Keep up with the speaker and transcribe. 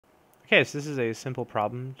Okay, so this is a simple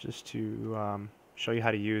problem just to show you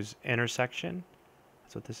how to use intersection.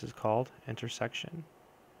 That's what this is called, intersection.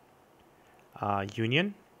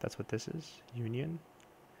 Union, that's what this is, union.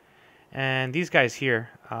 And these guys here,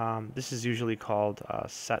 this is usually called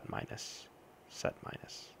set minus, set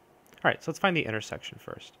minus. All right, so let's find the intersection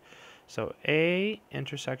first. So A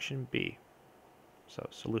intersection B, so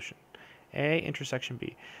solution. A intersection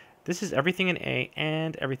B. This is everything in A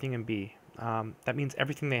and everything in B. That means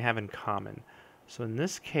everything they have in common. So in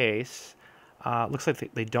this case, looks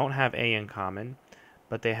like they don't have A in common,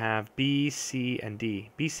 but they have B, C, and D.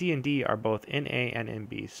 B, C, and D are both in A and in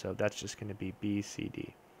B, so that's just going to be B, C,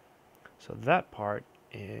 D. So that part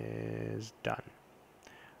is done.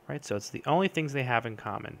 Right, so it's the only things they have in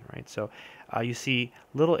common, right? So you see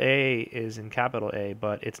little a is in capital A,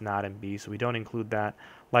 but it's not in B, so we don't include that.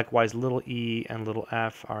 Likewise, little e and little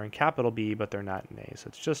f are in capital B, but they're not in A. So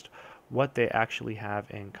it's just what they actually have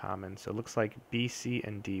in common. So it looks like B, C,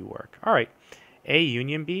 and D work. All right, A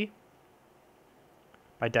union B,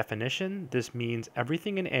 by definition, this means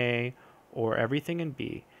everything in A or everything in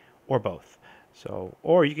B, or both. So,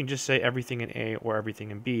 or you can just say everything in A or everything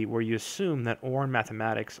in B, where you assume that or in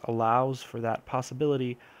mathematics allows for that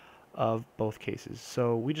possibility of both cases.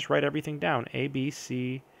 So we just write everything down, A, B,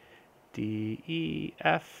 C, D, E,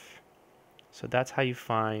 F. So that's how you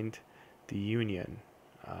find the union,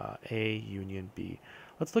 A union B.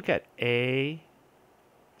 Let's look at A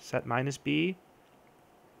set minus B.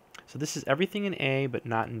 So this is everything in A but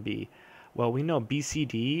not in B. Well, we know B, C,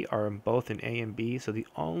 D are both in A and B, so the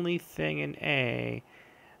only thing in A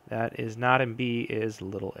that is not in B is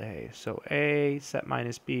little a. So A set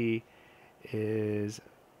minus B is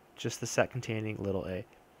just the set containing little a.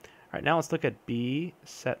 All right, now let's look at B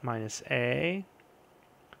set minus A.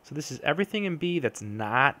 So this is everything in B that's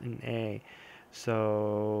not in A.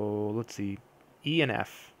 So let's see, E and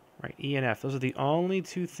F, right? E and F, those are the only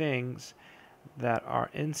two things that are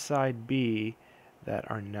inside B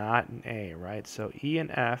that are not in A, right? So E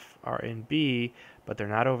and F are in B, but they're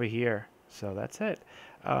not over here. So that's it.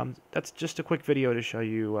 That's just a quick video to show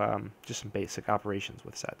you just some basic operations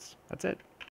with sets. That's it.